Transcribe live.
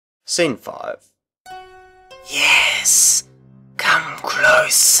Scene 5. Yes! Come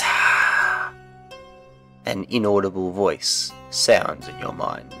closer! An inaudible voice sounds in your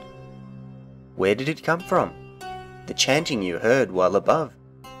mind. Where did it come from? The chanting you heard while above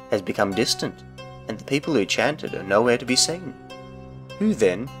has become distant, and the people who chanted are nowhere to be seen. Who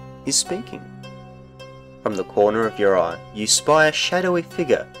then is speaking? From the corner of your eye, you spy a shadowy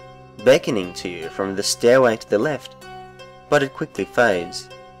figure beckoning to you from the stairway to the left, but it quickly fades.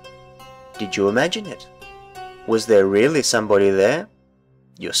 Did you imagine it? Was there really somebody there?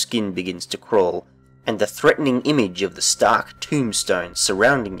 Your skin begins to crawl, and the threatening image of the stark tombstone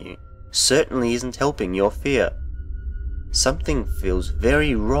surrounding you certainly isn't helping your fear. Something feels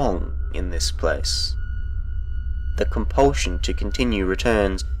very wrong in this place. The compulsion to continue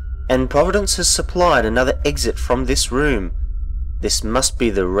returns, and Providence has supplied another exit from this room. This must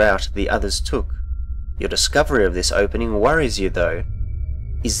be the route the others took. Your discovery of this opening worries you though.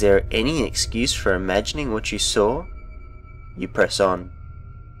 Is there any excuse for imagining what you saw? You press on.